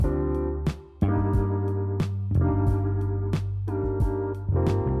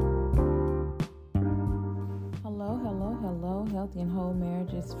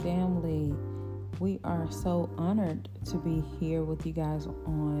We are so honored to be here with you guys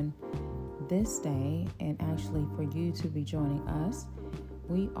on this day, and actually for you to be joining us.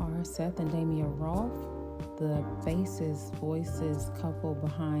 We are Seth and Damia Rolfe, the voices couple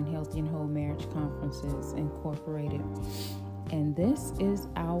behind Healthy and Whole Marriage Conferences Incorporated. And this is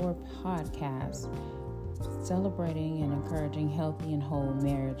our podcast celebrating and encouraging healthy and whole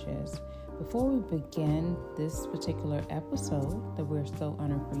marriages. Before we begin this particular episode that we're so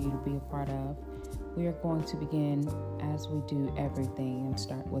honored for you to be a part of, we are going to begin as we do everything and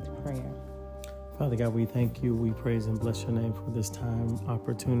start with prayer. Father God, we thank you. We praise and bless your name for this time,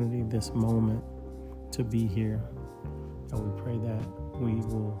 opportunity, this moment to be here. And we pray that we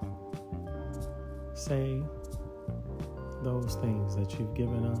will say those things that you've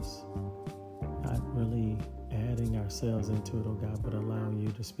given us, not really adding ourselves into it, oh God, but allowing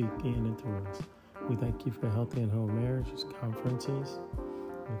you to speak in and through us. We thank you for Healthy and Whole Marriages Conferences.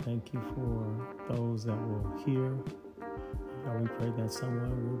 We thank you for those that will hear. God, we pray that someone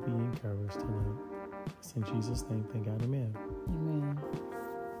will be encouraged tonight. It's in Jesus' name, thank God, amen. Amen.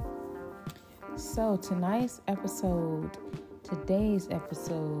 So today's episode,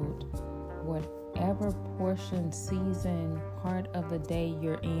 whatever portion, season, part of the day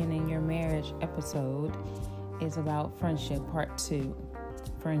you're in your marriage episode, is about friendship, part 2.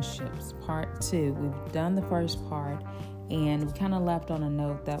 Friendships, part 2. We've done the first part, and we kind of left on a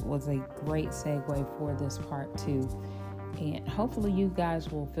note that was a great segue for this part 2. And hopefully you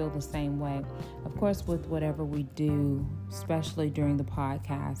guys will feel the same way. Of course, with whatever we do, especially during the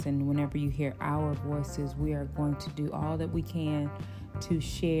podcast, and whenever you hear our voices, we are going to do all that we can to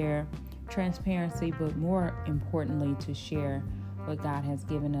share transparency, but more importantly, to share what God has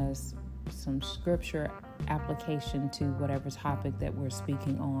given us, some scripture application to whatever topic that we're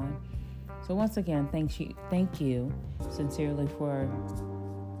speaking on. So once again, thank you sincerely for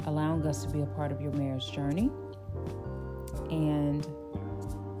allowing us to be a part of your marriage journey. And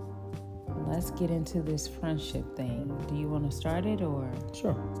let's get into this friendship thing. Do you want to start it or?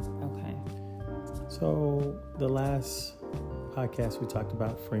 Sure. Okay. So the last podcast we talked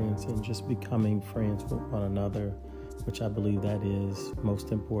about friends and just becoming friends with one another, which I believe that is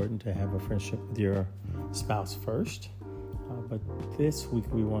most important, to have a friendship with your spouse first. But this week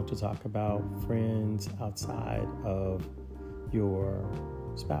we want to talk about friends outside of your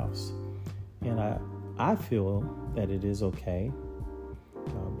spouse. And I feel that it is okay,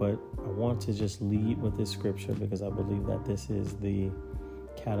 but I want to just lead with this scripture because I believe that this is the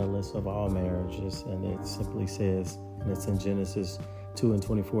catalyst of all marriages. And it simply says, and it's in Genesis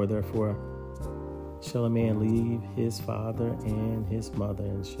 2:24, therefore shall a man leave his father and his mother,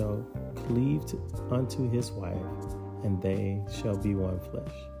 and shall cleave unto his wife, and they shall be one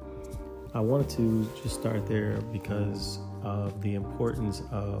flesh. I wanted to just start there because of the importance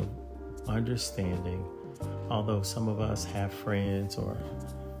of understanding, although some of us have friends or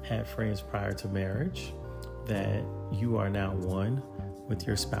had friends prior to marriage, that you are now one with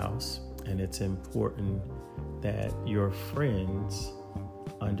your spouse, and it's important that your friends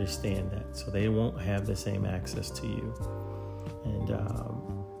understand that, so they won't have the same access to you. And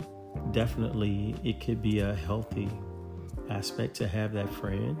definitely it could be a healthy aspect to have that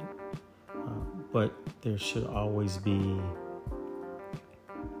friend, but there should always be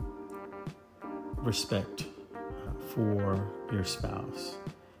respect for your spouse.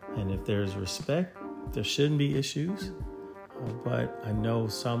 And if there's respect, there shouldn't be issues, but I know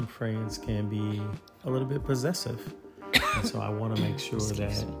some friends can be a little bit possessive. And so I want to make sure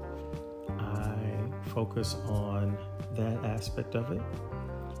that I focus on that aspect of it.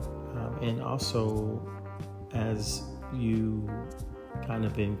 And also, as you kind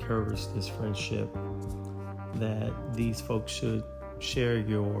of encourage this friendship, that these folks should share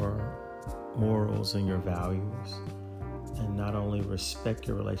your morals and your values, and not only respect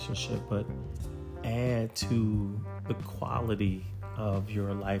your relationship, but add to the quality of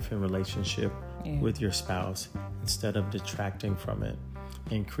your life and relationship with your spouse, instead of detracting from it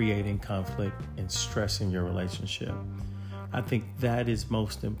and creating conflict and stress in your relationship. I think that is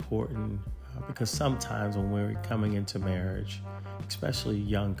most important because sometimes when we're coming into marriage, especially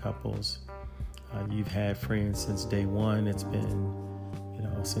young couples, you've had friends since day one. It's been,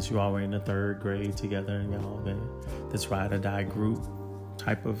 since you all were in the 3rd grade together, and y'all been this ride or die group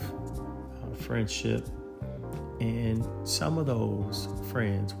type of friendship. And some of those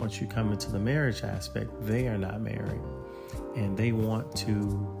friends, once you come into the marriage aspect, they are not married, and they want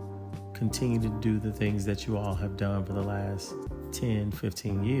to continue to do the things that you all have done for the last 10,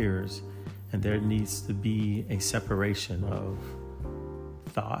 15 years. And there needs to be a separation of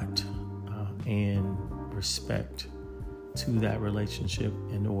thought and respect to that relationship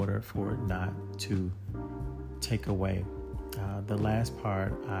in order for it not to take away. The last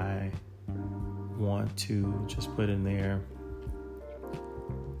part I want to just put in there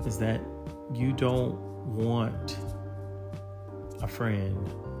is that you don't want a friend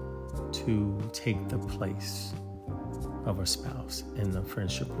to take the place of a spouse in the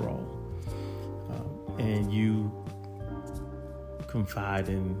friendship role. And you confide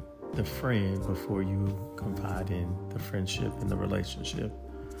in the friend before you confide in the friendship and the relationship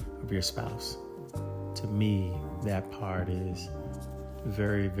of your spouse. To me, that part is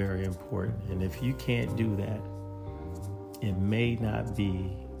very, very important. And if you can't do that, it may not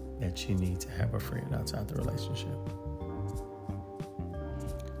be that you need to have a friend outside the relationship.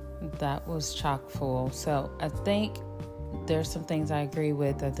 That was chock full. So I think there's some things I agree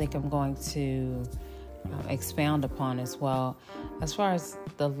with. I think I'm going to expound upon as well. As far as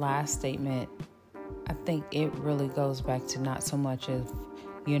the last statement, I think it really goes back to not so much if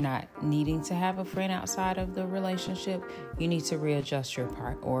you're not needing to have a friend outside of the relationship. You need to readjust your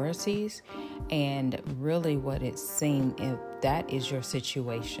priorities. And really what it seemed, if that is your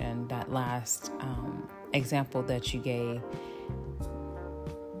situation, that last example that you gave,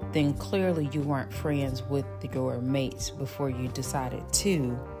 then clearly you weren't friends with your mates before you decided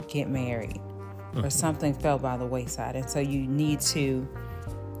to get married, or something fell by the wayside. And so you need to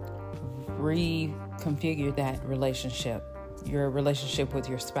reconfigure that relationship, your relationship with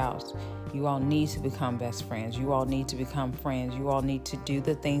your spouse. You all need to become best friends. You all need to become friends. You all need to do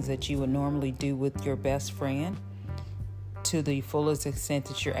the things that you would normally do with your best friend to the fullest extent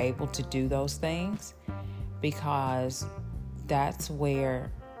that you're able to do those things, because that's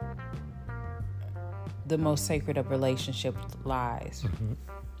where the most sacred of relationships lies. Mm-hmm.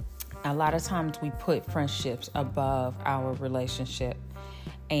 A lot of times we put friendships above our relationship,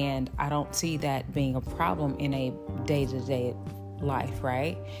 and I don't see that being a problem in a day-to-day life,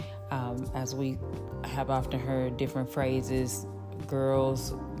 right? As we have often heard different phrases,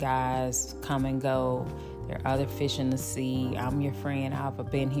 girls, guys come and go. There are other fish in the sea. I'm your friend.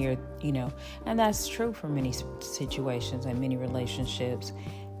 I've been here, and that's true for many situations and many relationships.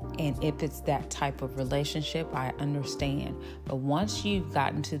 And if it's that type of relationship, I understand. But once you've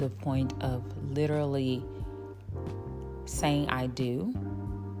gotten to the point of literally saying I do,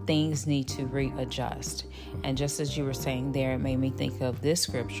 things need to readjust. And just as you were saying there, it made me think of this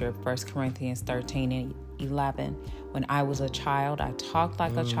scripture, 1 Corinthians 13:11. When I was a child, I talked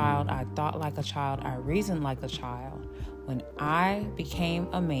like a child, I thought like a child, I reasoned like a child. When I became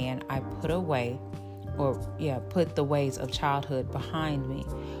a man, I put the ways of childhood behind me.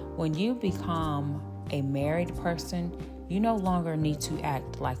 When you become a married person, you no longer need to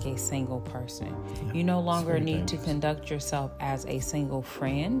act like a single person. Yeah, you no longer need to conduct yourself as a single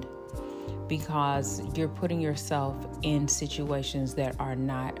friend, because you're putting yourself in situations that are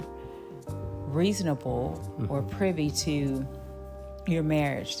not reasonable or privy to your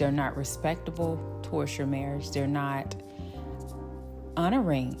marriage. They're not respectable towards your marriage. They're not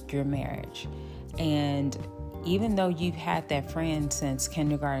honoring your marriage. And even though you've had that friend since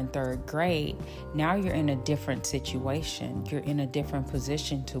kindergarten, third grade, now you're in a different situation. You're in a different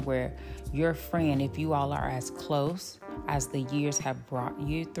position to where your friend, if you all are as close as the years have brought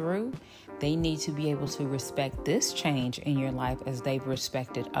you through, they need to be able to respect this change in your life as they've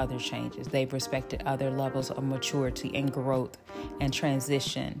respected other changes. They've respected other levels of maturity and growth and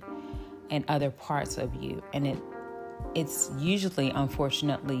transition and other parts of you. And it's usually,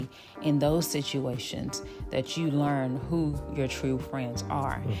 unfortunately, in those situations that you learn who your true friends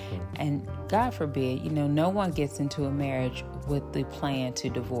are. Mm-hmm. And God forbid, no one gets into a marriage with the plan to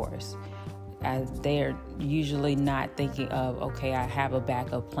divorce. They're usually not thinking of, okay, I have a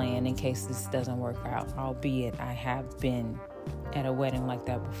backup plan in case this doesn't work out. Albeit I have been at a wedding like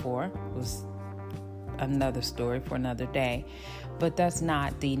that before. It was another story for another day. But that's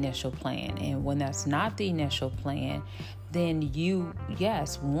not the initial plan. And when that's not the initial plan, then you,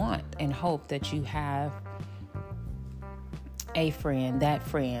 want and hope that you have a friend, that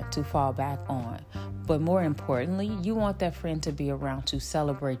friend to fall back on. But more importantly, you want that friend to be around to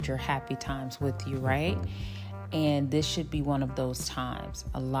celebrate your happy times with you, right? And this should be one of those times.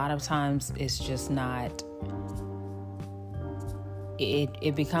 A lot of times it's just not.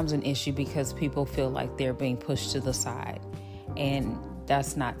 It becomes an issue because people feel like they're being pushed to the side. And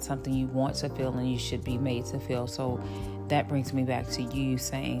that's not something you want to feel, and you should be made to feel. So that brings me back to you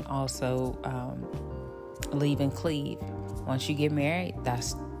saying also leave and cleave. Once you get married,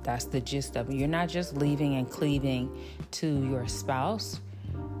 that's the gist of it. You're not just leaving and cleaving to your spouse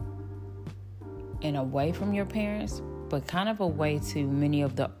and away from your parents, but kind of away to many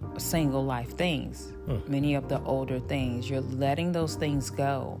of the single life things, many of the older things. You're letting those things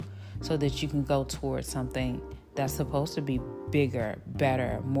go so that you can go towards something that's supposed to be bigger,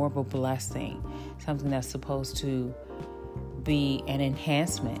 better, more of a blessing, something that's supposed to be an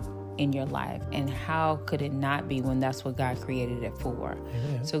enhancement in your life. And how could it not be when that's what God created it for?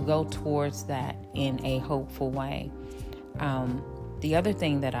 Amen. So go towards that in a hopeful way. The other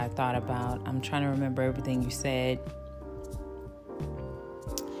thing that I thought about, I'm trying to remember everything you said.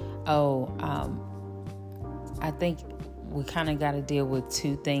 I think we kind of got to deal with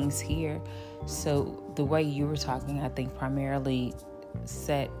two things here. So the way you were talking, I think primarily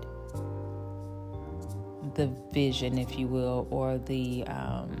set the vision, if you will, or the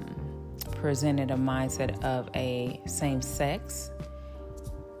presented a mindset of a same-sex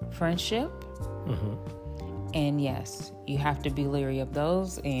friendship. Mm-hmm. And yes, you have to be leery of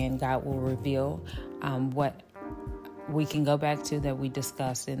those, and God will reveal what we can go back to that we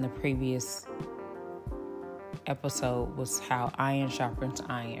discussed in the previous episode was how iron sharpens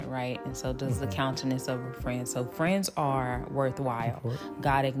iron, right? And so does the countenance of a friend. So friends are worthwhile.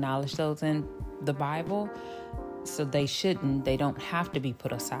 God acknowledged those in the Bible, so they don't have to be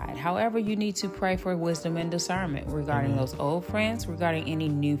put aside. However, you need to pray for wisdom and discernment regarding those old friends, regarding any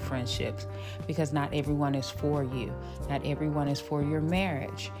new friendships, because not everyone is for you. Not everyone is for your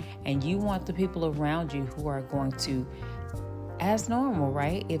marriage. And you want the people around you who are going to, as normal,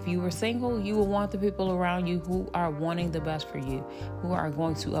 right? If you were single, you will want the people around you who are wanting the best for you, who are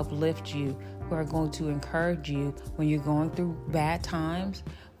going to uplift you, who are going to encourage you when you're going through bad times,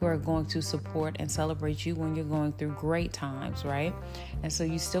 who are going to support and celebrate you when you're going through great times, right? And so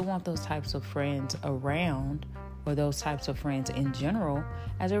you still want those types of friends around, or those types of friends in general,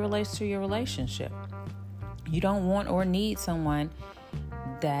 as it relates to your relationship. You don't want or need someone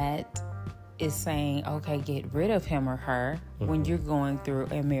that is saying, okay, get rid of him or her when you're going through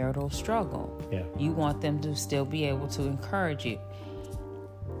a marital struggle. Yeah. You want them to still be able to encourage you.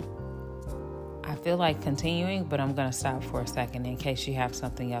 I feel like continuing, but I'm going to stop for a second in case you have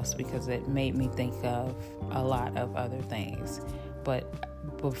something else, because it made me think of a lot of other things.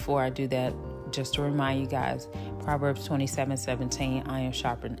 But before I do that, just to remind you guys, Proverbs 27:17, iron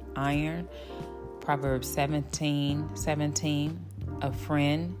sharpened iron. Proverbs 17:17, a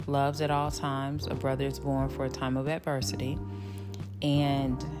friend loves at all times, a brother is born for a time of adversity,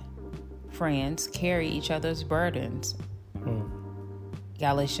 and friends carry each other's burdens.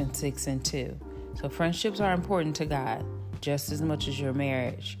 Galatians 6:2. So friendships are important to God just as much as your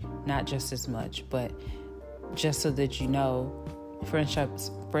marriage. Not just as much, but just so that you know,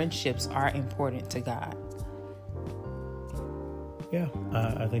 friendships are important to God. Yeah,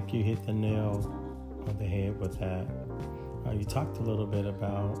 I think you hit the nail on the head with that. You talked a little bit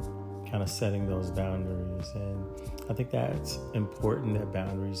about kind of setting those boundaries, and I think that's important that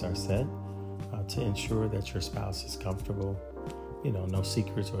boundaries are set to ensure that your spouse is comfortable. You know, no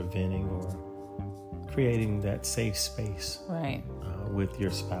secrets or venting or creating that safe space Right. With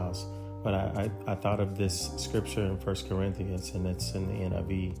your spouse. But I thought of this scripture in 1 Corinthians, and it's in the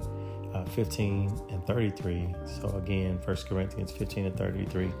NIV 15:33. So again, 1 Corinthians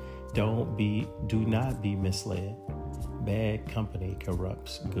 15:33. Do not be misled. Bad company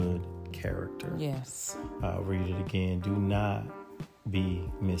corrupts good character. Yes. I'll read it again. Do not be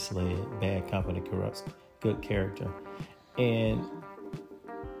misled. Bad company corrupts good character. And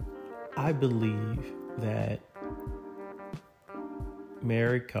I believe that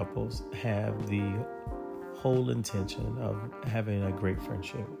married couples have the whole intention of having a great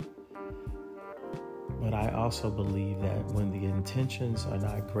friendship. But I also believe that when the intentions are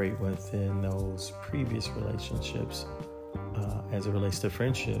not great within those previous relationships, as it relates to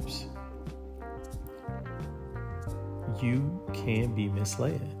friendships, you can be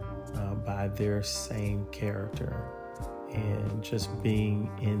misled by their same character and just being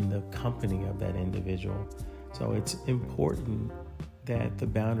in the company of that individual. So it's important that the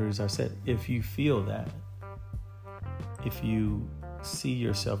boundaries are set. If you feel that, if you see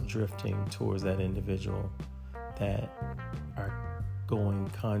yourself drifting towards that individual that are going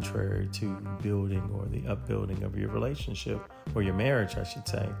contrary to building or the upbuilding of your relationship or your marriage, I should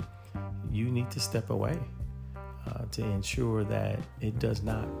say, you need to step away to ensure that it does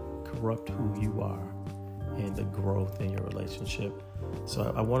not corrupt who you are and the growth in your relationship.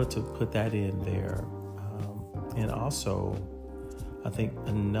 So I wanted to put that in there. And also, I think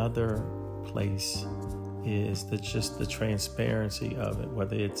another place is just the transparency of it,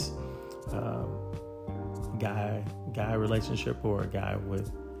 whether it's guy relationship or a guy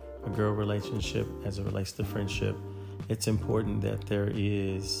with a girl relationship as it relates to friendship. It's important that there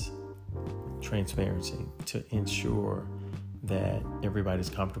is transparency to ensure that everybody's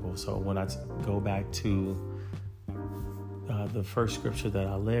comfortable. So when I go back to the first scripture that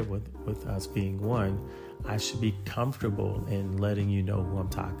I led with us being one, I should be comfortable in letting you know who I'm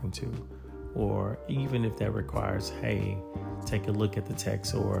talking to. Or even if that requires, hey, take a look at the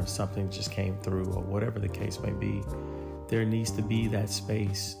text, or something just came through, or whatever the case may be, there needs to be that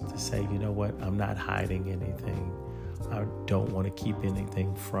space to say, you know what, I'm not hiding anything. I don't want to keep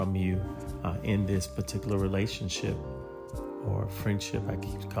anything from you in this particular relationship or friendship. I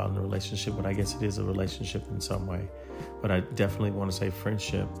keep calling it a relationship, but I guess it is a relationship in some way. But I definitely want to say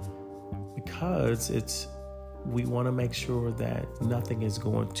friendship, because we want to make sure that nothing is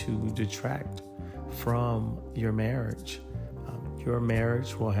going to detract from your marriage. Your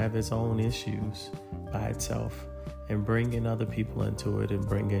marriage will have its own issues by itself, and bringing other people into it and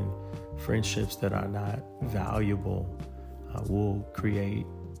bringing friendships that are not valuable will create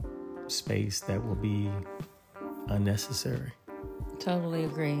space that will be unnecessary. Totally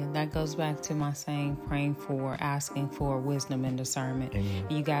agree. That goes back to my saying, praying for, asking for wisdom and discernment. Amen.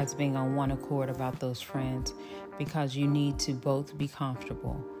 You guys being on one accord about those friends, because you need to both be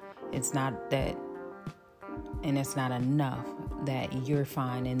comfortable. It's not that, and it's not enough that you're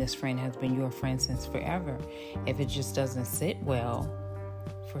fine and this friend has been your friend since forever. If it just doesn't sit well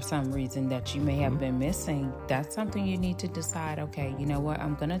for some reason that you may have been missing, that's something you need to decide, okay, you know what,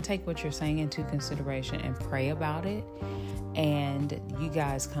 I'm going to take what you're saying into consideration and pray about it. And you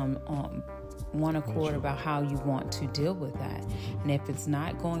guys come on one accord about how you want to deal with that. And if it's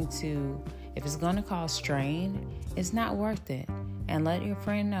going to cause strain, it's not worth it. And let your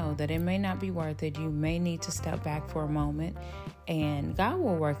friend know that it may not be worth it. You may need to step back for a moment, and God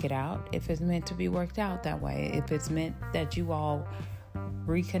will work it out if it's meant to be worked out that way. If it's meant that you all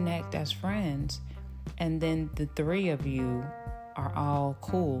reconnect as friends, and then the three of you are all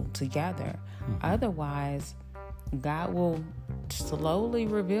cool together. Otherwise, God will slowly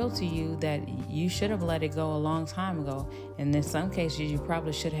reveal to you that you should have let it go a long time ago. And in some cases, you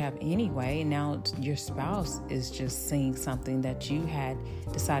probably should have anyway. Now your spouse is just seeing something that you had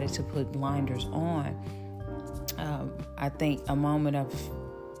decided to put blinders on. I think a moment of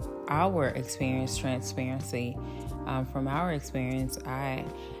our experience, transparency, from our experience,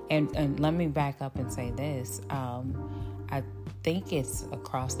 and let me back up and say this. I think it's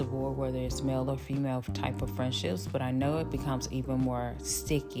across the board, whether it's male or female type of friendships, but I know it becomes even more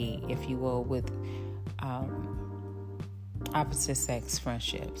sticky, if you will, with opposite sex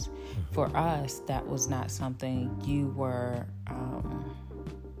friendships. For us, that was not something you were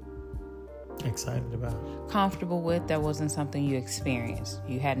excited about, comfortable with. That wasn't something you experienced.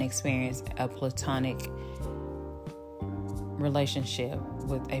 You hadn't experienced a platonic relationship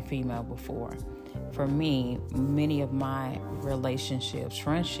with a female before. For me, many of my friendships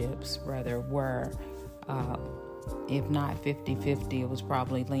were, if not 50-50, it was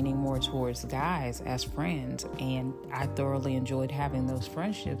probably leaning more towards guys as friends. And I thoroughly enjoyed having those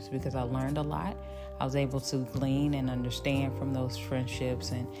friendships because I learned a lot. I was able to glean and understand from those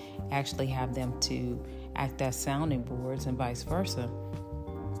friendships and actually have them to act as sounding boards and vice versa.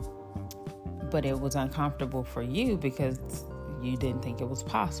 But it was uncomfortable for you because you didn't think it was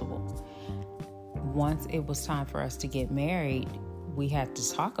possible. Once it was time for us to get married, we had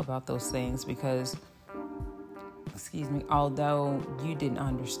to talk about those things because, although you didn't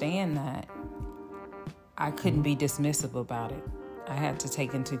understand that, I couldn't be dismissive about it. I had to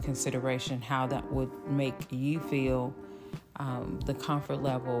take into consideration how that would make you feel, the comfort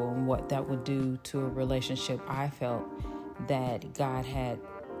level, and what that would do to a relationship I felt that God had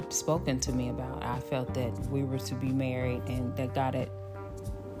spoken to me about. I felt that we were to be married and that God had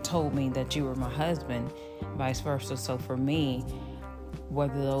told me that you were my husband, vice versa. So for me,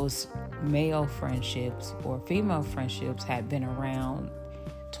 whether those male friendships or female friendships had been around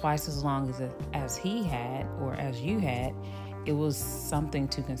twice as long as he had or as you had, it was something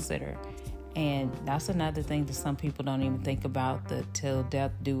to consider. And that's another thing that some people don't even think about, the till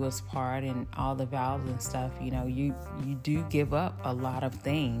death do us part and all the vows and stuff. You know, you do give up a lot of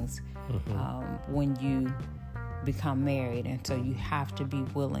things when you become married. And so you have to be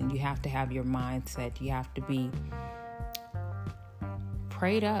willing. You have to have your mindset. You have to be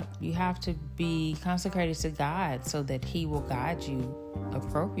prayed up. You have to be consecrated to God so that He will guide you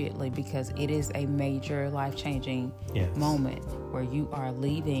appropriately, because it is a major life-changing moment where you are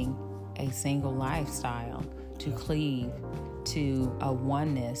leaving a single lifestyle to cleave to a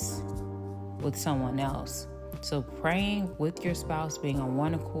oneness with someone else. So praying with your spouse, being on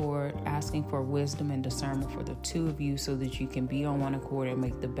one accord, asking for wisdom and discernment for the two of you so that you can be on one accord and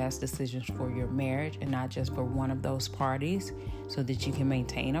make the best decisions for your marriage and not just for one of those parties, so that you can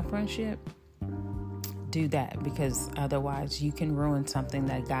maintain a friendship, do that, because otherwise you can ruin something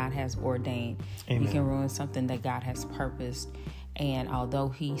that God has ordained. Amen. You can ruin something that God has purposed. And although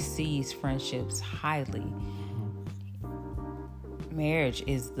he sees friendships highly, marriage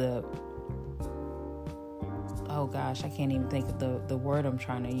is the, oh gosh, I can't even think of the word I'm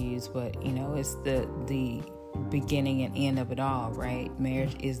trying to use, but it's the beginning and end of it all, right?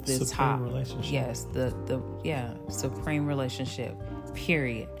 Marriage is the supreme top relationship. Yes, the supreme relationship,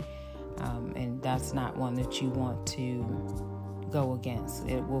 period. And that's not one that you want to go against.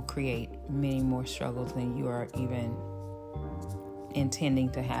 It will create many more struggles than you are even intending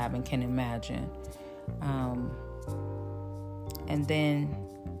to have and can imagine. And then,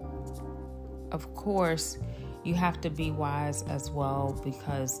 of course, you have to be wise as well,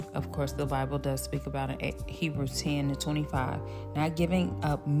 because, of course, the Bible does speak about it, Hebrews 10:25, not giving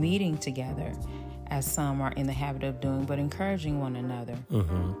up meeting together, as some are in the habit of doing, but encouraging one another.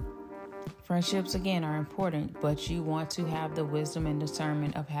 Mm-hmm. Friendships, again, are important, but you want to have the wisdom and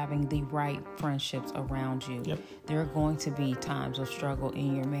discernment of having the right friendships around you. Yep. There are going to be times of struggle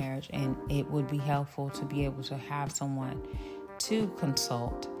in your marriage, and it would be helpful to be able to have someone to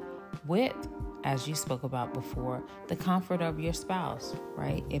consult with, as you spoke about before, the comfort of your spouse,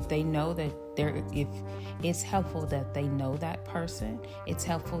 right? If they know that if it's helpful that they know that person, it's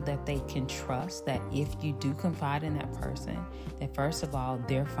helpful that they can trust that if you do confide in that person, that first of all,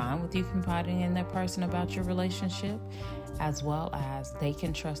 they're fine with you confiding in that person about your relationship, as well as they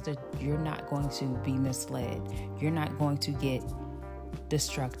can trust that you're not going to be misled. You're not going to get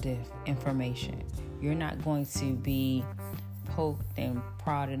destructive information. You're not going to be poked and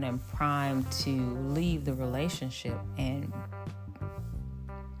prodded and primed to leave the relationship and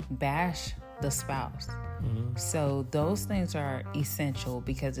bash the spouse. Mm-hmm. So those things are essential,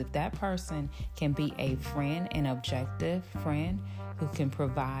 because if that person can be a friend, an objective friend who can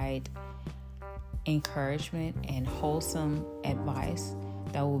provide encouragement and wholesome advice,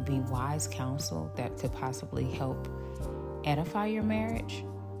 that will be wise counsel that could possibly help edify your marriage,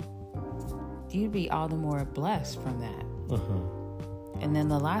 you'd be all the more blessed from that. Mm-hmm. And then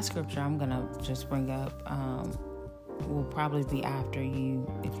the last scripture I'm going to just bring up will probably be after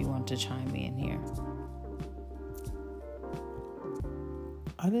you, if you want to chime in here.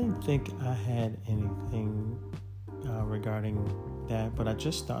 I didn't think I had anything regarding that, but I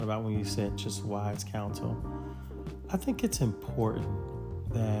just thought about when you said just wise counsel. I think it's important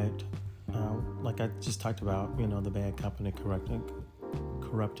that, like I just talked about, the bad company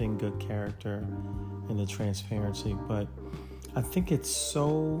corrupting good character and the transparency, but I think it's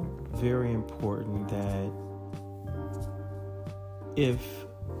so very important that if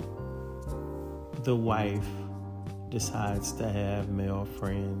the wife decides to have male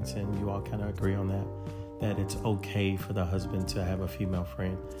friends, and you all kind of agree on that it's okay for the husband to have a female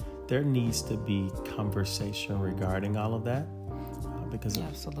friend, there needs to be conversation regarding all of that, because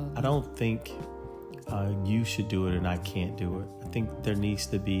absolutely. I don't think you should do it and I can't do it. I think there needs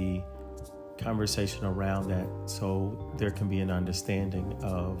to be conversation around that, so there can be an understanding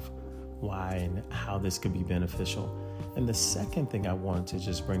of why and how this could be beneficial. And the second thing I wanted to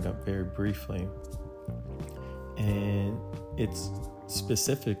just bring up very briefly, and it's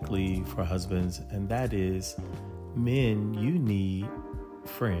specifically for husbands, and that is, men, you need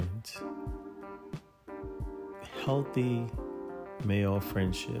friends. Healthy male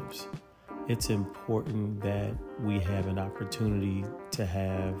friendships. It's important that we have an opportunity to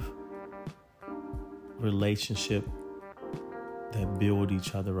have relationship that build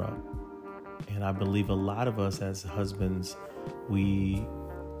each other up. And I believe a lot of us as husbands, we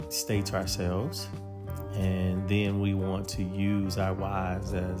stay to ourselves, and then we want to use our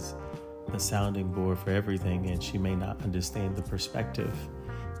wives as the sounding board for everything, and she may not understand the perspective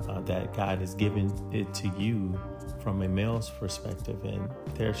that God has given it to you from a male's perspective. And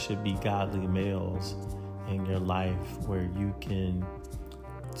there should be godly males in your life where you can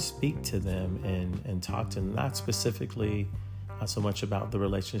speak to them and talk to them, not specifically so much about the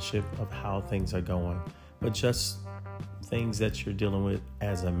relationship of how things are going, but just things that you're dealing with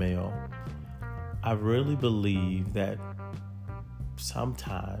as a male. I really believe that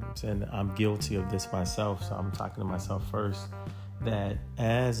sometimes, and I'm guilty of this myself, so I'm talking to myself first, that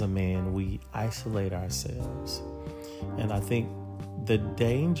as a man, we isolate ourselves. And I think the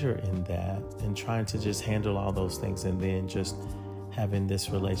danger in that, and trying to just handle all those things and then just having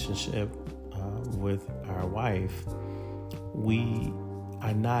this relationship with our wife, we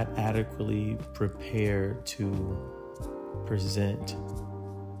are not adequately prepared to present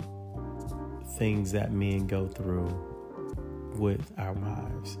things that men go through with our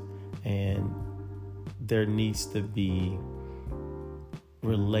wives. And there needs to be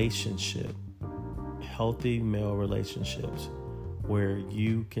relationship, healthy male relationships where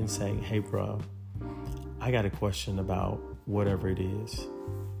you can say, hey, bro, I got a question about whatever it is.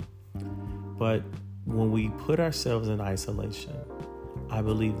 But when we put ourselves in isolation, I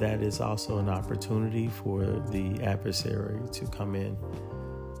believe that is also an opportunity for the adversary to come in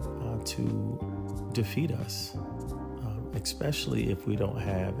to defeat us, especially if we don't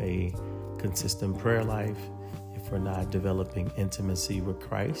have a consistent prayer life, if we're not developing intimacy with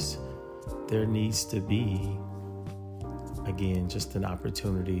Christ. There needs to be, again, just an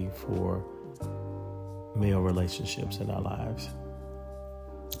opportunity for male relationships in our lives.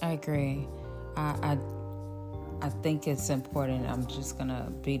 I agree. I think it's important. I'm just going to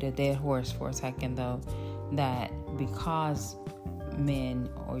beat a dead horse for a second, though, that because men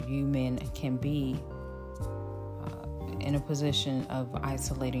or you men can be in a position of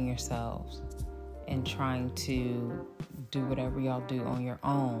isolating yourselves and trying to do whatever y'all do on your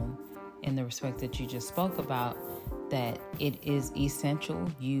own in the respect that you just spoke about, that it is essential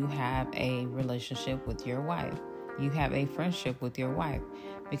you have a relationship with your wife. You have a friendship with your wife.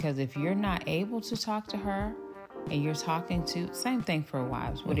 Because if you're not able to talk to her and you're talking to, same thing for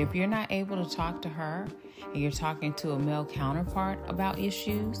wives, but if you're not able to talk to her and you're talking to a male counterpart about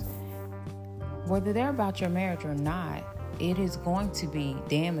issues, whether they're about your marriage or not, it is going to be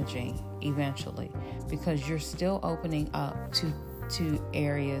damaging eventually, because you're still opening up to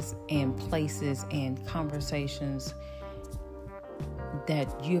areas and places and conversations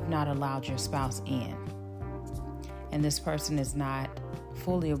that you have not allowed your spouse in. And this person is not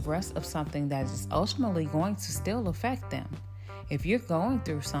fully abreast of something that is ultimately going to still affect them. If you're going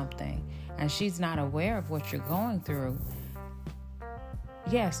through something and she's not aware of what you're going through,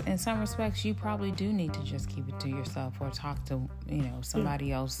 yes, in some respects, you probably do need to just keep it to yourself or talk to,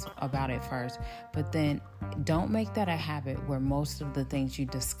 somebody else about it first. But then don't make that a habit where most of the things you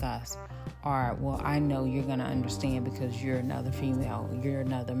discuss are, well, I know you're going to understand because you're another female, you're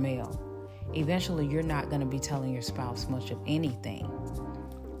another male. Eventually, you're not going to be telling your spouse much of anything.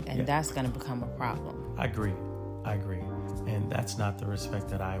 And that's going to become a problem. I agree. And that's not the respect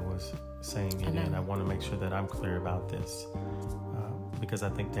that I was saying. And I want to make sure that I'm clear about this. Because I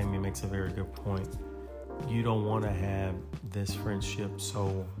think Damien makes a very good point. You don't want to have this friendship so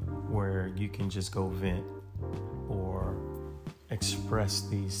where you can just go vent or express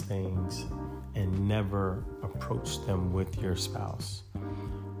these things and never approach them with your spouse.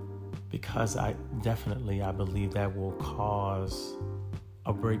 Because I believe that will cause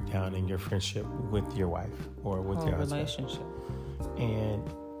a breakdown in your friendship with your wife or with your husband. Relationship. And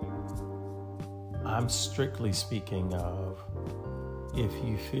I'm strictly speaking of, if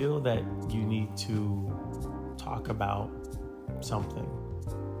you feel that you need to talk about something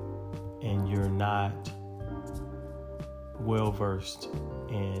and you're not well versed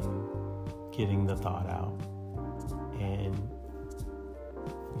in getting the thought out, and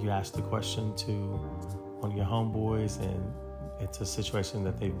you ask the question to one of your homeboys and it's a situation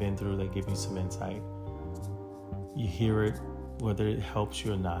that they've been through, they give you some insight, you hear it, whether it helps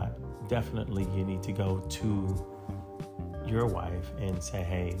you or not, definitely you need to go to your wife and say,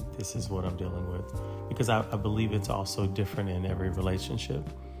 hey, this is what I'm dealing with. Because I believe it's also different in every relationship,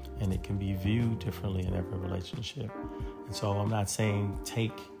 and it can be viewed differently in every relationship. And so I'm not saying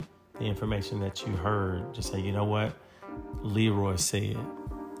take the information that you heard, just say, you know what, Leroy said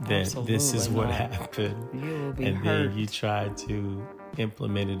that Absolutely this is what happened. You will be and hurt. Then you try to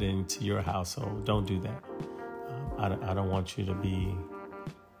implement it into your household. Don't do that. I don't want you to be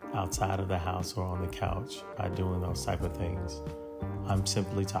outside of the house or on the couch by doing those type of things. I'm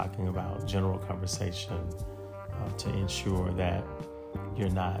simply talking about general conversation to ensure that you're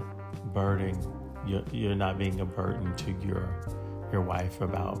not you're not being a burden to your wife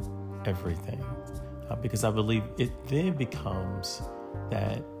about everything. Because I believe it then becomes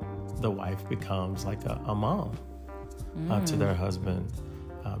that the wife becomes like a mom to their husband,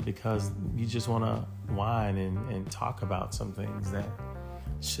 because you just want to whine and talk about some things that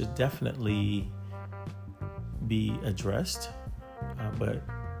should definitely be addressed, but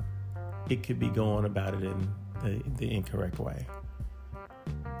it could be going about it in the incorrect way.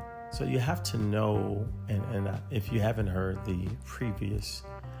 So you have to know, and if you haven't heard the previous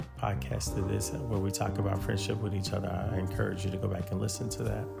podcast to this where we talk about friendship with each other, I encourage you to go back and listen to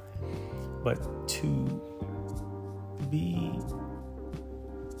that. But to be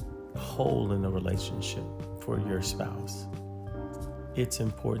whole in a relationship for your spouse, it's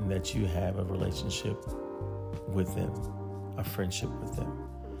important that you have a relationship with them, a friendship with them,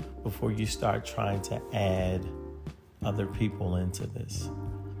 before you start trying to add other people into this.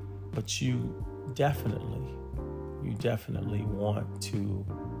 But you definitely want to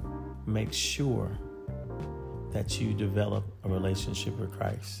make sure that you develop a relationship with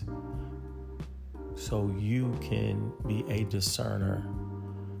Christ so you can be a discerner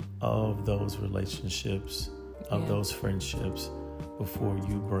of those relationships, of those friendships, before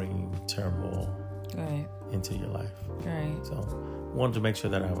you bring turmoil into your life. Right. So wanted to make sure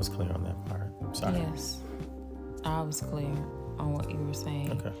that I was clear on that part. Sorry. Yes, I was clear on what you were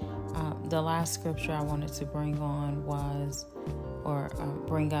saying. Okay. The last scripture I wanted to bring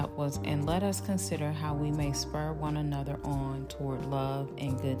up was, and let us consider how we may spur one another on toward love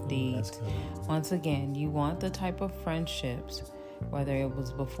and good deeds. Good. Once again, you want the type of friendships, whether it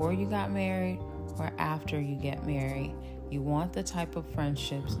was before you got married or after you get married, you want the type of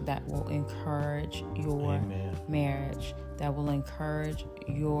friendships that will encourage your marriage, that will encourage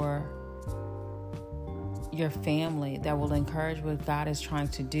your family, that will encourage what God is trying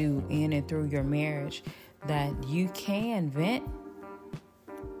to do in and through your marriage, that you can vent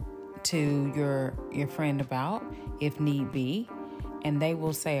to your friend about if need be, and they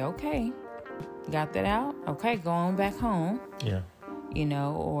will say, okay, got that out? Okay, go on back home. Yeah.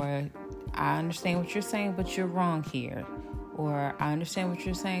 Or I understand what you're saying, but you're wrong here. Or I understand what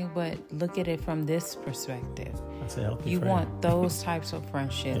you're saying, but look at it from this perspective. That's a healthy friend. Want those types of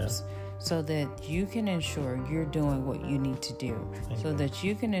friendships so that you can ensure you're doing what you need to do. So that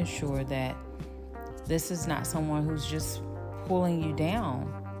you can ensure that this is not someone who's just pulling you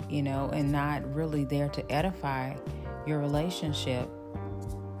down, and not really there to edify your relationship.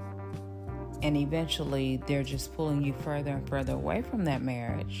 And eventually they're just pulling you further and further away from that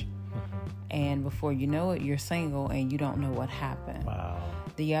marriage. And before you know it, you're single and you don't know what happened. Wow.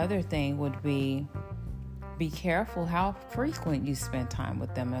 The other thing would be careful how frequent you spend time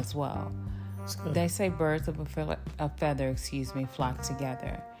with them as well. They say birds of a feather, flock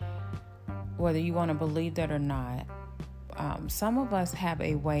together. Whether you want to believe that or not, some of us have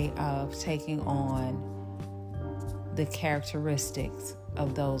a way of taking on the characteristics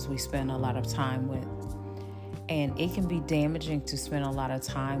of those we spend a lot of time with. And it can be damaging to spend a lot of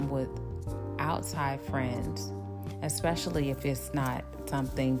time with outside friends, especially if it's not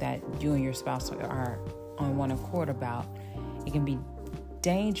something that you and your spouse are on one accord about. It can be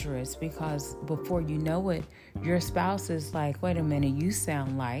dangerous because before you know it, your spouse is like, wait a minute, you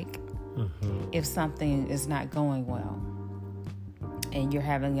sound like, if something is not going well and you're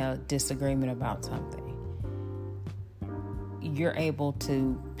having a disagreement about something, you're able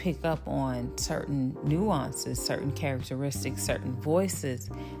to pick up on certain nuances, certain characteristics, certain voices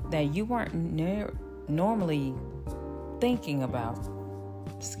that you weren't normally thinking about,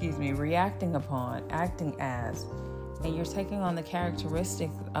 reacting upon, acting as. And you're taking on the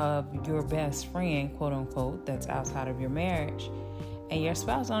characteristics of your best friend, quote unquote, that's outside of your marriage. And your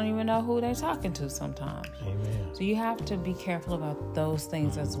spouse don't even know who they're talking to sometimes. Amen. So you have to be careful about those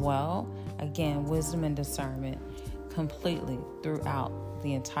things as well. Again, wisdom and discernment completely throughout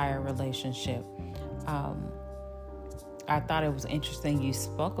the entire relationship. I thought it was interesting you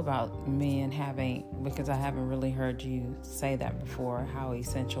spoke about men having, because I haven't really heard you say that before, how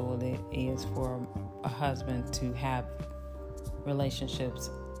essential it is for a husband to have relationships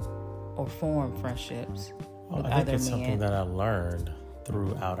or form friendships with I think other it's men. something that I learned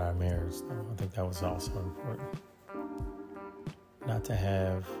throughout our marriage. I think that was also important. Not to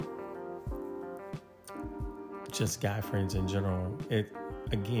have just guy friends in general.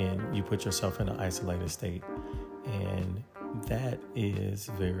 Again, you put yourself in an isolated state, and that is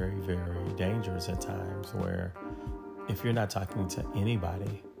very, very dangerous at times, where if you're not talking to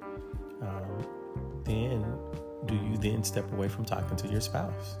anybody, then do you then step away from talking to your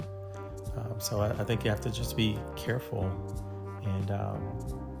spouse? So I think you have to just be careful and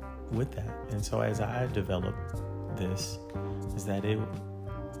with that. And so as I developed this, is that it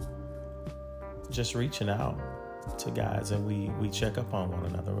just reaching out to guys, and we check up on one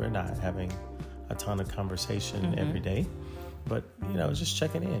another. We're not having a ton of conversation every day, but just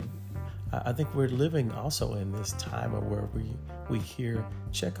checking in. I think we're living also in this time of where we hear,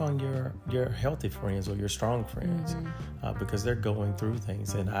 check on your healthy friends or your strong friends, because they're going through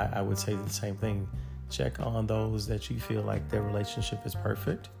things. And I would say the same thing. Check on those that you feel like their relationship is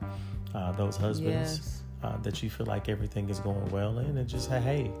perfect, those husbands that you feel like everything is going well in, and just say,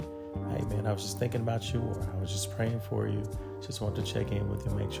 hey man, I was just thinking about you, or I was just praying for you. Just want to check in with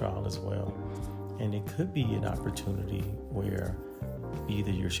you, make sure all is well. And it could be an opportunity where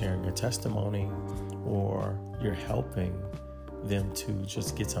either you're sharing your testimony or you're helping them to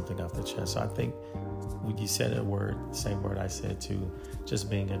just get something off the chest. So I think when you said a word, the same word I said to just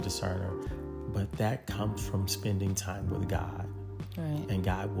being a discerner, but that comes from spending time with God. Right. And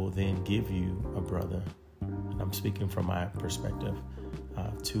God will then give you a brother, and I'm speaking from my perspective,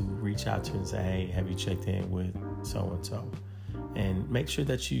 to reach out to and say, hey, have you checked in with so-and-so? And make sure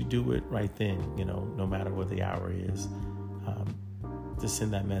that you do it right then, no matter what the hour is, to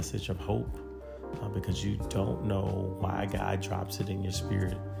send that message of hope, because you don't know why God drops it in your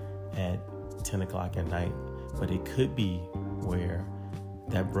spirit at 10 o'clock at night. But it could be where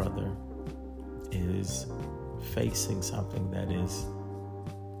that brother is facing something that is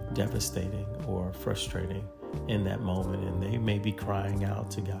devastating or frustrating in that moment, and they may be crying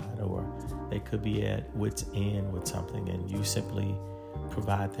out to God, or they could be at wit's end with something, and you simply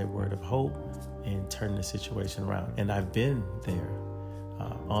provide that word of hope and turn the situation around. And I've been there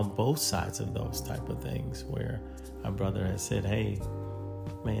on both sides of those type of things, where a brother has said, hey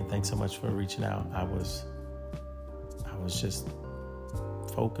man, thanks so much for reaching out. I was just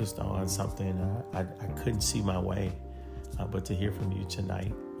focused on something. I couldn't see my way, but to hear from you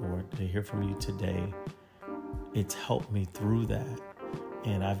tonight, or to hear from you today, it's helped me through that.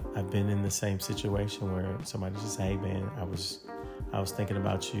 And I've been in the same situation where somebody just say, hey man, I was thinking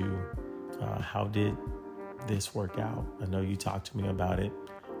about you. How did this work out? I know you talked to me about it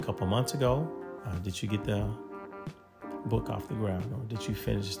a couple months ago. Did you get the book off the ground, or did you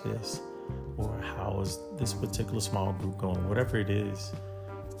finish this? Or how is this particular small group going? Whatever it is,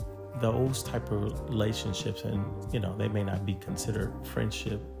 those type of relationships, and they may not be considered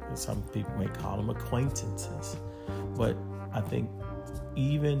friendship, and some people may call them acquaintances, but I think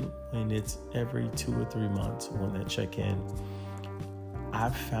even when it's every 2 or 3 months when they check in,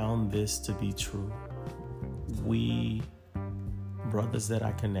 I've found this to be true. We brothers that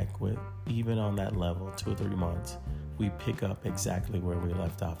I connect with, even on that level, 2 or 3 months, we pick up exactly where we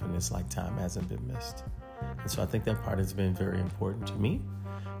left off, and it's like time hasn't been missed. And so I think that part has been very important to me,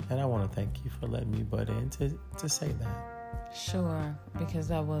 and I want to thank you for letting me butt in to say that. Sure, because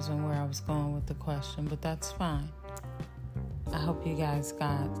that wasn't where I was going with the question, but that's fine. I hope you guys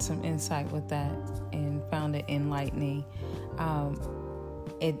got some insight with that and found it enlightening.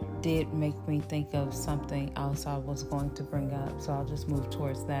 It did make me think of something else I was going to bring up, so I'll just move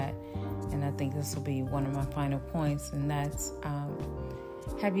towards that. And I think this will be one of my final points, and that's,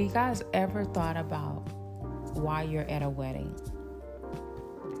 have you guys ever thought about why you're at a wedding?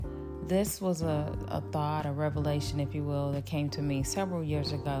 This was a thought, a revelation, if you will, that came to me several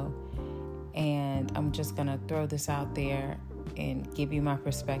years ago, and I'm just going to throw this out there and give you my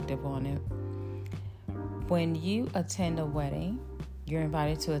perspective on it. When you attend a wedding, you're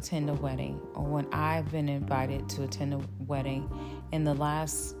invited to attend a wedding, or when I've been invited to attend a wedding in the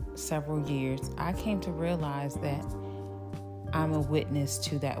last several years, I came to realize that I'm a witness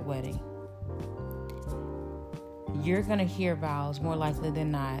to that wedding. You're going to hear vows more likely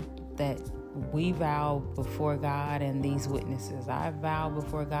than not that we vow before God and these witnesses. I vow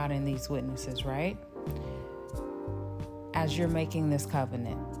before God and these witnesses, right? As you're making this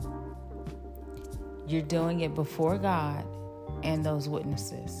covenant, you're doing it before God and those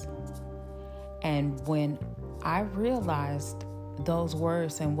witnesses. And when I realized those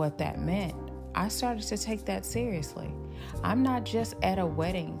words and what that meant, I started to take that seriously. I'm not just at a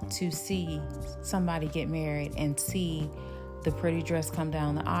wedding to see somebody get married and see the pretty dress come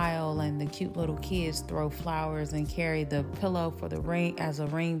down the aisle and the cute little kids throw flowers and carry the pillow for the ring as a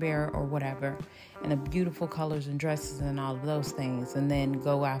ring bearer or whatever, and the beautiful colors and dresses and all of those things, and then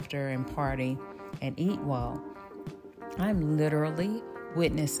go after and party and eat well. I'm literally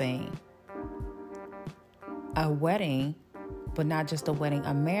witnessing a wedding, but not just a wedding,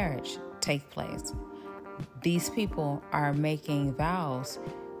 a marriage take place. These people are making vows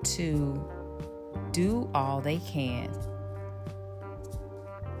to do all they can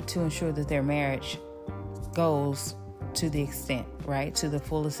to ensure that their marriage goes to the extent, right? To the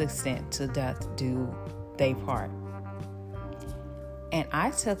fullest extent, to death do they part. And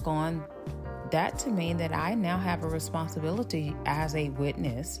I took on that to mean that I now have a responsibility as a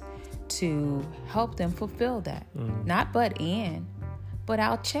witness to help them fulfill that. Not butt in, but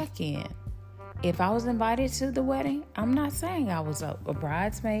I'll check in. If I was invited to the wedding, I'm not saying I was a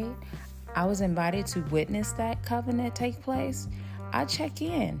bridesmaid. I was invited to witness that covenant take place. I check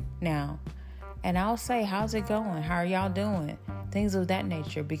in now, and I'll say, how's it going? How are y'all doing? Things of that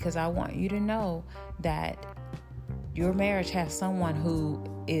nature, because I want you to know that your marriage has someone who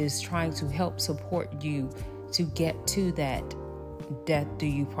is trying to help support you to get to that death do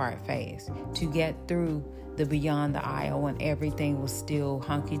you part phase, to get through the beyond the aisle when everything was still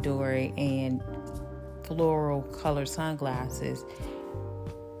hunky-dory and floral colored sunglasses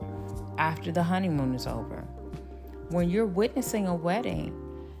after the honeymoon is over. When you're witnessing a wedding,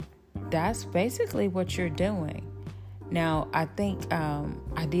 that's basically what you're doing. Now, I think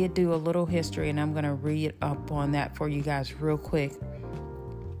I did do a little history, and I'm going to read up on that for you guys real quick.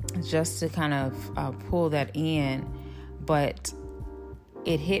 just to kind of pull that in, but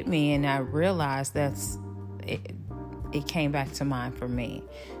it hit me and I realized it came back to mind for me.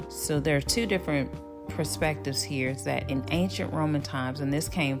 So there are two different perspectives here. Is that in ancient Roman times, and this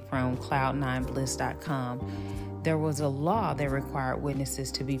came from cloud9bliss.com, there was a law that required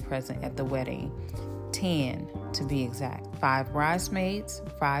witnesses to be present at the wedding. 10 to be exact. 5 bridesmaids,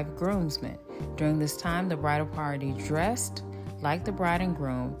 5 groomsmen. During this time, the bridal party dressed like the bride and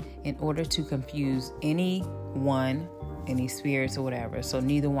groom in order to confuse any spirits or whatever. So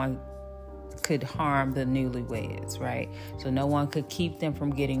neither one could harm the newlyweds, right? So no one could keep them from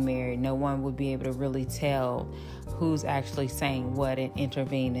getting married. No one would be able to really tell who's actually saying what and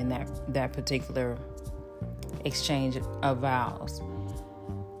intervene in that particular exchange of vows.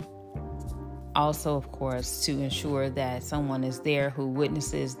 Also, of course, to ensure that someone is there who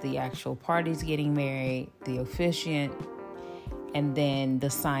witnesses the actual parties getting married, the officiant, and then the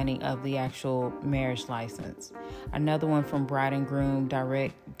signing of the actual marriage license. Another one from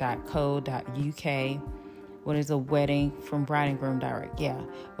brideandgroomdirect.co.uk. What is a wedding from Bride and Groom Direct? Yeah.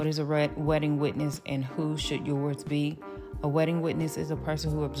 What is a wedding witness and who should yours be? A wedding witness is a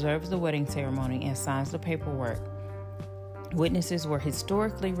person who observes the wedding ceremony and signs the paperwork. Witnesses were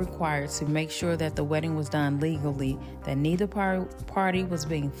historically required to make sure that the wedding was done legally, that neither party was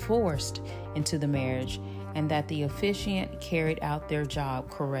being forced into the marriage, and that the officiant carried out their job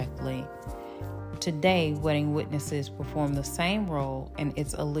correctly. Today, wedding witnesses perform the same role, and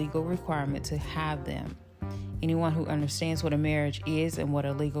it's a legal requirement to have them. Anyone who understands what a marriage is and what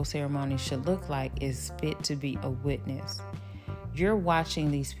a legal ceremony should look like is fit to be a witness. You're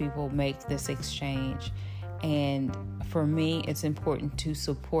watching these people make this exchange, and for me, it's important to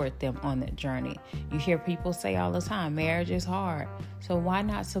support them on that journey. You hear people say all the time, marriage is hard. So why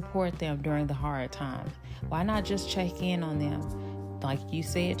not support them during the hard times? Why not just check in on them? Like you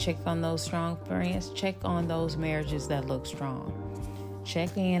said, check on those strong friends. Check on those marriages that look strong.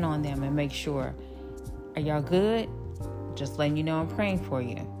 Check in on them and make sure, are y'all good? Just letting you know I'm praying for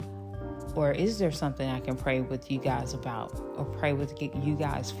you. Or is there something I can pray with you guys about or pray with you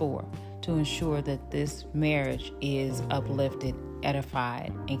guys for to ensure that this marriage is uplifted,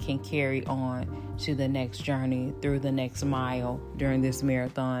 edified, and can carry on to the next journey, through the next mile during this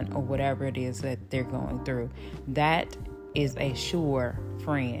marathon or whatever it is that they're going through? That is a sure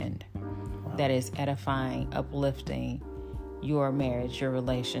friend. Wow. That is edifying, uplifting your marriage, your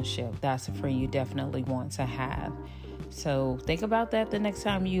relationship. That's a friend you definitely want to have. So think about that the next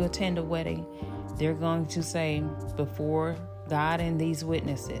time you attend a wedding. They're going to say, before God and these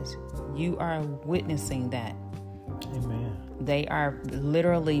witnesses, you are witnessing that. Amen. They are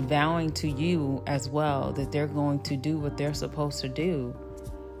literally vowing to you as well that they're going to do what they're supposed to do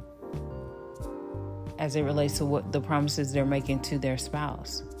as it relates to what the promises they're making to their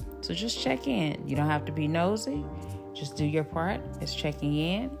spouse. So just check in. You don't have to be nosy. Just do your part. It's checking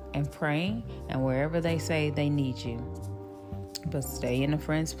in and praying, and wherever they say they need you. But stay in a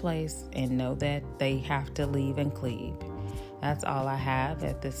friend's place and know that they have to leave and cleave. That's all I have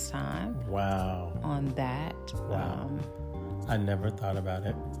at this time. Wow. On that. Wow. I never thought about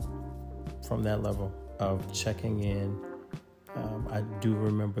it from that level of checking in. I do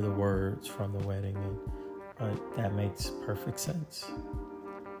remember the words from the wedding, but that makes perfect sense.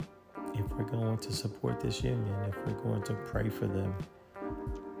 If we're going to support this union, if we're going to pray for them,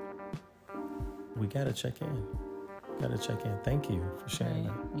 we got to check in. Thank you for sharing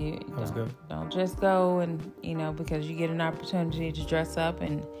that. That was good. Don't just go and, because you get an opportunity to dress up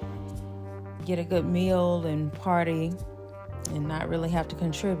and get a good meal and party and not really have to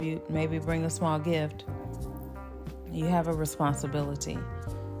contribute, maybe bring a small gift. You have a responsibility.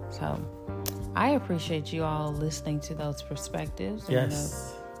 So I appreciate you all listening to those perspectives.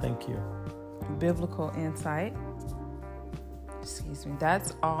 Yes. Thank you. Biblical insight. Excuse me.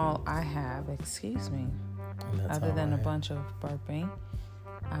 That's all I have. Excuse me. Other than a bunch of burping.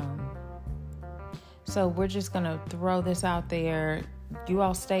 So we're just going to throw this out there. You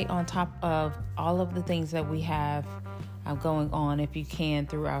all stay on top of all of the things that we have going on, if you can,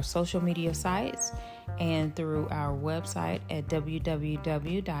 through our social media sites and through our website at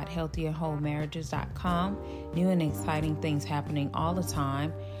www.healthyandwholemarriages.com. New and exciting things happening all the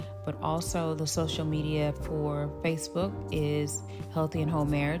time. But also the social media for Facebook is Healthy and Whole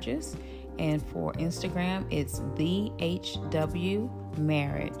Marriages. And for Instagram, it's the HW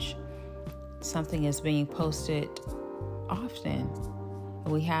Marriage. Something is being posted often.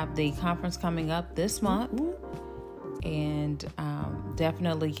 We have the conference coming up this month. And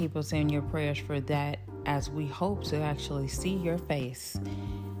definitely keep us in your prayers for that, as we hope to actually see your face.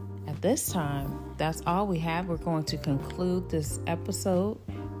 At this time, that's all we have. We're going to conclude this episode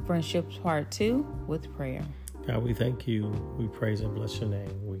Friendships Part 2 with prayer. God, we thank you. We praise and bless your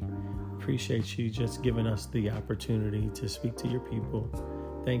name. We appreciate you just giving us the opportunity to speak to your people.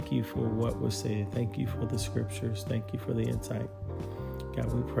 Thank you for what was said. Thank you for the scriptures. Thank you for the insight.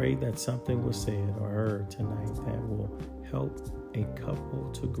 God, we pray that something was said or heard tonight that will help a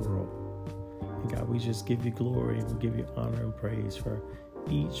couple to grow. And God, we just give you glory. We give you honor and praise for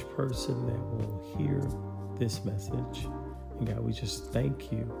each person that will hear this message. And God, we just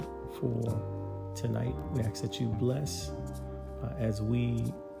thank you for tonight. We ask that you bless as we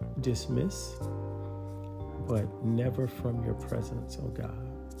dismiss, but never from your presence, oh God.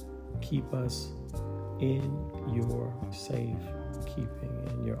 Keep us in your safe keeping,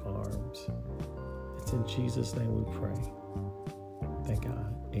 in your arms. It's in Jesus' name we pray. Thank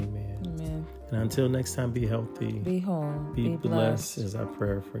God. Amen. Amen. And until next time, be healthy. Be whole. Be blessed is our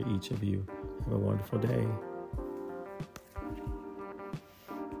prayer for each of you. Have a wonderful day.